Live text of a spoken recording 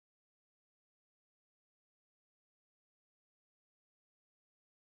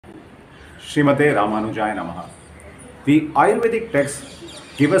Srimate Ramanujaya Namaha. The Ayurvedic texts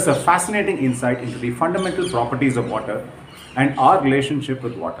give us a fascinating insight into the fundamental properties of water and our relationship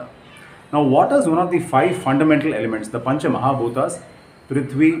with water. Now, water is one of the five fundamental elements, the Pancha Mahabhutas: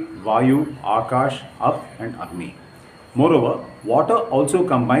 Prithvi, Vayu, Akash, Ap, and Agni. Moreover, water also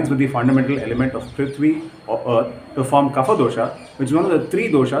combines with the fundamental element of Prithvi or earth to form Kapha dosha, which is one of the three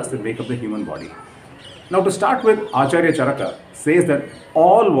doshas that make up the human body. Now, to start with, Acharya Charaka says that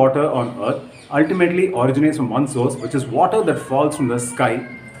all water on earth ultimately originates from one source, which is water that falls from the sky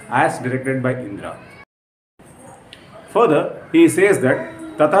as directed by Indra. Further, he says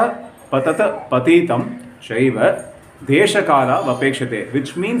that Tata Patata Patitam Shaiva Deshakala Vapekshate,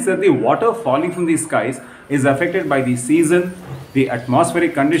 which means that the water falling from the skies is affected by the season, the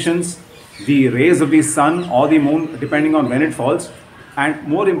atmospheric conditions, the rays of the sun or the moon, depending on when it falls, and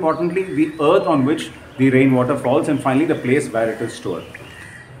more importantly, the earth on which the rainwater falls, and finally the place where it is stored.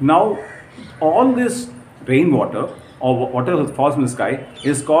 Now, all this rainwater or water that falls from the sky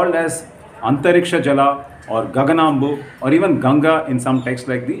is called as Antariksha Jala or Gaganambu or even Ganga in some texts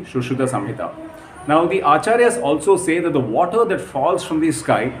like the Sushruta Samhita. Now, the acharyas also say that the water that falls from the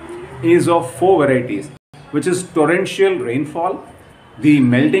sky is of four varieties, which is torrential rainfall, the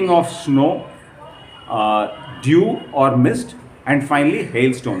melting of snow, dew or mist, and finally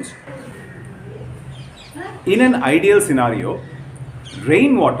hailstones. In an ideal scenario,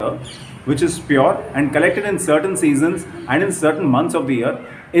 rainwater, which is pure and collected in certain seasons and in certain months of the year,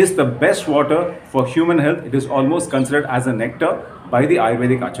 is the best water for human health. It is almost considered as a nectar by the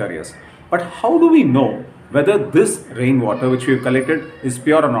Ayurvedic acharyas. But how do we know whether this rainwater which we have collected is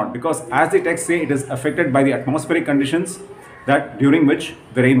pure or not? Because as the texts say, it is affected by the atmospheric conditions that during which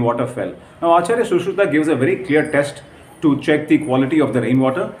the rainwater fell. Now, Acharya Sushruta gives a very clear test to check the quality of the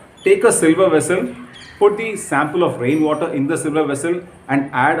rainwater. Take a silver vessel, put the sample of rainwater in the silver vessel and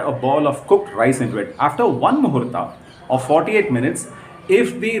add a ball of cooked rice into it. After one muhurta of 48 minutes,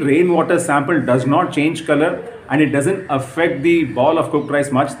 if the rainwater sample does not change color and it doesn't affect the ball of cooked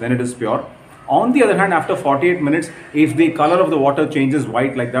rice much, then it is pure. On the other hand, after 48 minutes, if the color of the water changes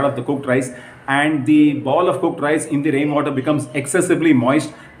white like that of the cooked rice and the ball of cooked rice in the rainwater becomes excessively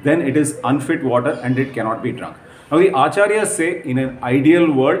moist, then it is unfit water and it cannot be drunk. Now, the acharyas say in an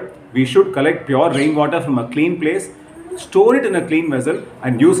ideal world, we should collect pure rainwater from a clean place, store it in a clean vessel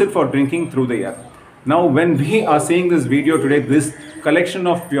and use it for drinking through the year. Now, when we are seeing this video today, this collection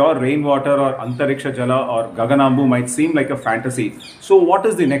of pure rainwater or Antariksha Jala or Gaganambu might seem like a fantasy. So what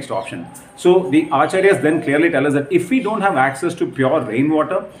is the next option? So the acharyas then clearly tell us that if we don't have access to pure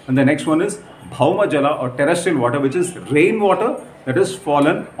rainwater, and the next one is Bhauma Jala or terrestrial water, which is rainwater that is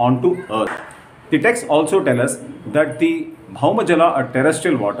fallen onto earth. The texts also tell us that the Bhauma Jala or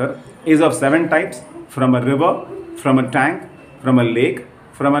terrestrial water is of 7 types: from a river, from a tank, from a lake,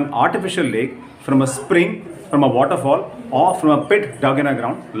 from an artificial lake, from a spring, from a waterfall, or from a pit dug in a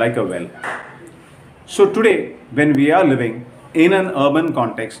ground like a well. So today, when we are living in an urban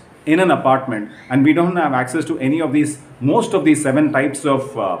context, in an apartment, and we don't have access to any of these, most of these 7 types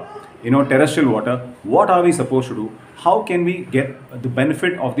of terrestrial water, what are we supposed to do? How can we get the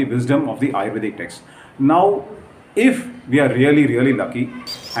benefit of the wisdom of the Ayurvedic text? Now, if we are really lucky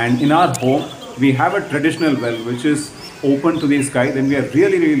and in our home we have a traditional well which is open to the sky, then we are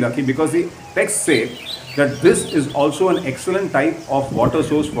really lucky, because the texts say that this is also an excellent type of water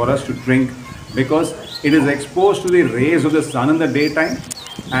source for us to drink, because it is exposed to the rays of the sun in the daytime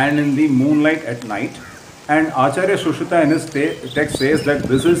and in the moonlight at night. And Acharya Sushruta in his text says that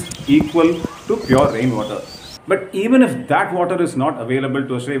this is equal to pure rainwater. But even if that water is not available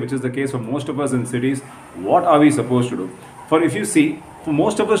to us today, which is the case for most of us in cities, what are we supposed to do? For if you see, for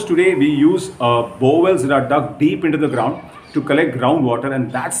most of us today, we use borewells that are dug deep into the ground to collect groundwater,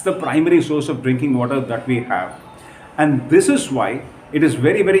 and that's the primary source of drinking water that we have. And this is why it is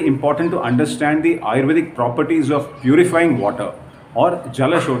very important to understand the Ayurvedic properties of purifying water or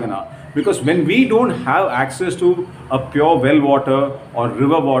Jala Shodhana. Because when we don't have access to a pure well water or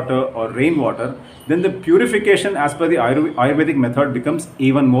river water or rainwater, then the purification as per the Ayurvedic method becomes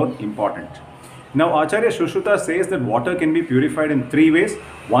even more important. Now, Acharya Sushruta says that water can be purified in 3 ways.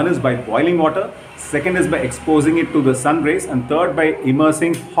 One is by boiling water, second is by exposing it to the sun rays, and third by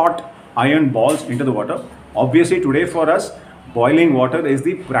immersing hot iron balls into the water. Obviously, today for us, boiling water is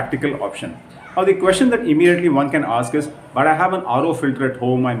the practical option. Now, the question that immediately one can ask is, but I have an RO filter at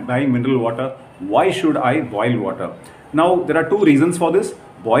home, I'm buying mineral water, why should I boil water? Now, there are 2 reasons for this.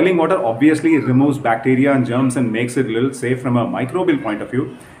 Boiling water obviously removes bacteria and germs and makes it a little safe from a microbial point of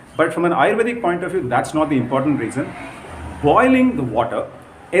view. But from an Ayurvedic point of view, that's not the important reason. Boiling the water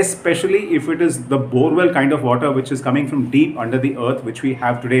especially if it is the borewell kind of water which is coming from deep under the earth, which we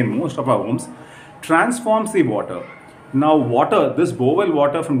have today in most of our homes, transforms the water. Now water, this borewell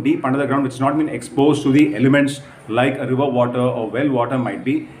water from deep under the ground, which has not been exposed to the elements like a river water or well water might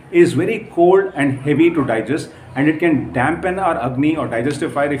be, is very cold and heavy to digest, and it can dampen our agni or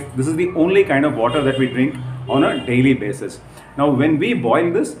digestive fire if this is the only kind of water that we drink on a daily basis. Now when we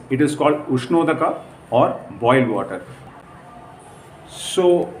boil this, it is called Ushnodaka or boiled water.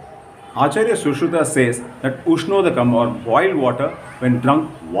 So Acharya Sushruta says that Ushnodakam or boiled water when drunk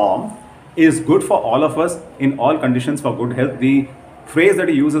warm is good for all of us in all conditions for good health. The phrase that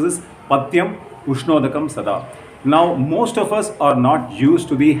he uses is Patyam Ushnodakam Sada. Now most of us are not used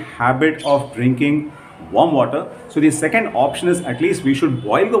to the habit of drinking warm water. So the second option is at least we should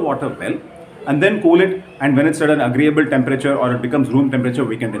boil the water well and then cool it, and when it's at an agreeable temperature or it becomes room temperature,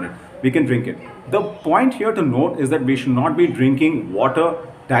 we can drink it. The point here to note is that we should not be drinking water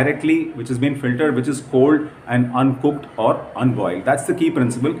directly which has been filtered, which is cold and uncooked or unboiled. That's the key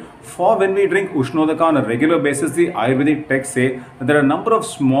principle. For when we drink Ushnodaka on a regular basis, the Ayurvedic texts say that there are a number of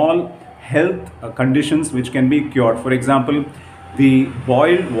small health conditions which can be cured. For example, the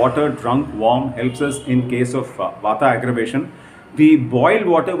boiled water drunk warm helps us in case of vata aggravation. The boiled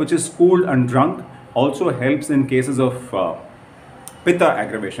water which is cooled and drunk also helps in cases of pitta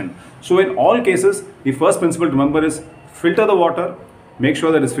aggravation. So in all cases, the first principle to remember is filter the water, make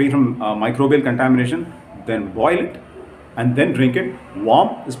sure that it's free from microbial contamination, then boil it and then drink it.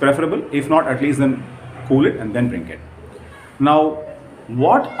 Warm is preferable, if not at least then cool it and then drink it. Now,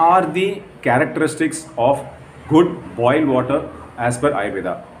 what are the characteristics of good boiled water as per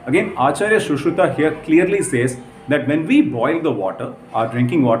Ayurveda? Again, Acharya Sushruta here clearly says that when we boil the water, our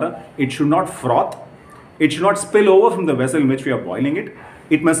drinking water, it should not froth, it should not spill over from the vessel in which we are boiling it.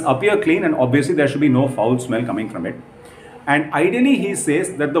 It must appear clean, and obviously there should be no foul smell coming from it. And ideally he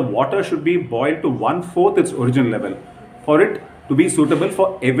says that the water should be boiled to 1/4 its original level for it to be suitable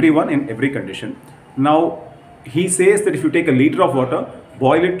for everyone in every condition. Now he says that if you take a liter of water,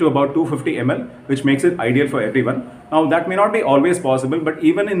 boil it to about 250 ml, which makes it ideal for everyone. Now that may not be always possible, but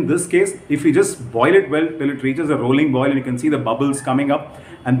even in this case, if we just boil it well till it reaches a rolling boil and you can see the bubbles coming up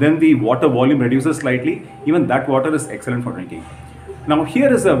and then the water volume reduces slightly, even that water is excellent for drinking. Now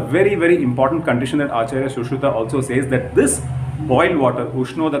here is a very, very important condition that Acharya Sushruta also says, that this boiled water,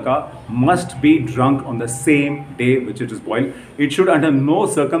 Ushnodaka, must be drunk on the same day which it is boiled. It should under no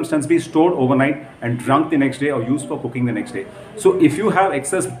circumstance be stored overnight and drunk the next day or used for cooking the next day. So if you have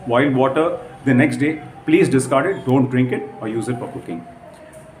excess boiled water the next day, please discard it, don't drink it or use it for cooking.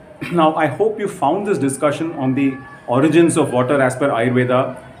 Now I hope you found this discussion on the origins of water as per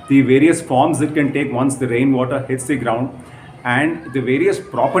Ayurveda, the various forms it can take once the rainwater hits the ground, and the various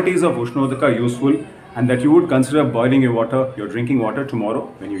properties of Ushnodaka useful, and that you would consider boiling your water, your drinking water tomorrow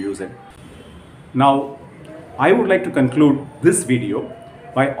when you use it. Now, I would like to conclude this video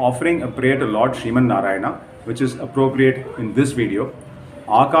by offering a prayer to Lord Sriman Narayana, which is appropriate in this video.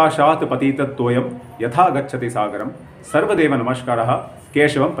 Akashat patitat toyam yatha gacchati sagaram sarvadeva namaskaraha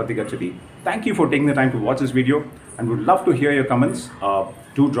keshavam pratigacchati. Thank you for taking the time to watch this video and would love to hear your comments.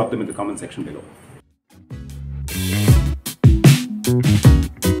 Do drop them in the comment section below.